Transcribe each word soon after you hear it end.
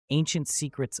Ancient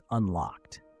Secrets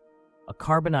Unlocked. A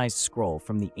carbonized scroll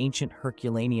from the ancient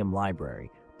Herculaneum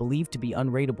library, believed to be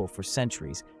unreadable for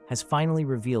centuries, has finally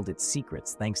revealed its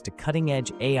secrets thanks to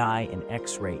cutting-edge AI and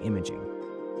X-ray imaging.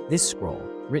 This scroll,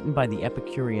 written by the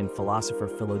Epicurean philosopher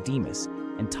Philodemus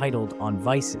and titled On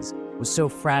Vices, was so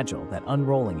fragile that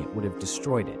unrolling it would have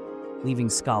destroyed it, leaving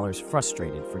scholars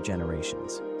frustrated for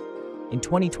generations. In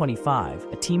 2025,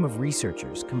 a team of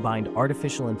researchers combined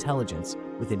artificial intelligence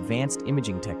with advanced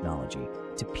imaging technology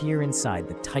to peer inside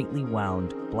the tightly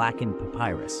wound, blackened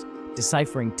papyrus,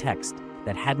 deciphering text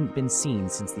that hadn't been seen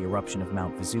since the eruption of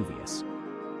Mount Vesuvius.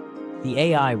 The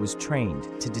AI was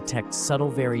trained to detect subtle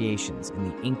variations in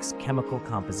the ink's chemical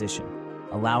composition,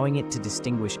 allowing it to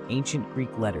distinguish ancient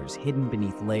Greek letters hidden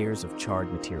beneath layers of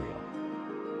charred material.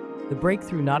 The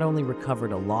breakthrough not only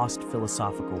recovered a lost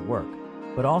philosophical work,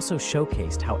 but also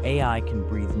showcased how AI can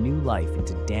breathe new life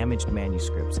into damaged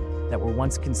manuscripts that were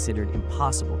once considered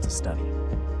impossible to study.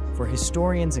 For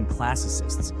historians and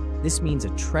classicists, this means a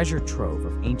treasure trove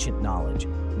of ancient knowledge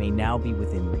may now be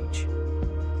within reach.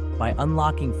 By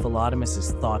unlocking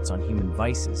Philodemus's thoughts on human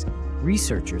vices,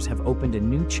 researchers have opened a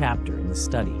new chapter in the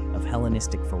study of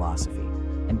Hellenistic philosophy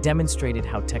and demonstrated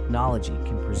how technology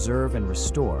can preserve and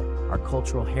restore our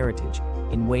cultural heritage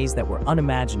in ways that were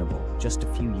unimaginable just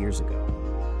a few years ago.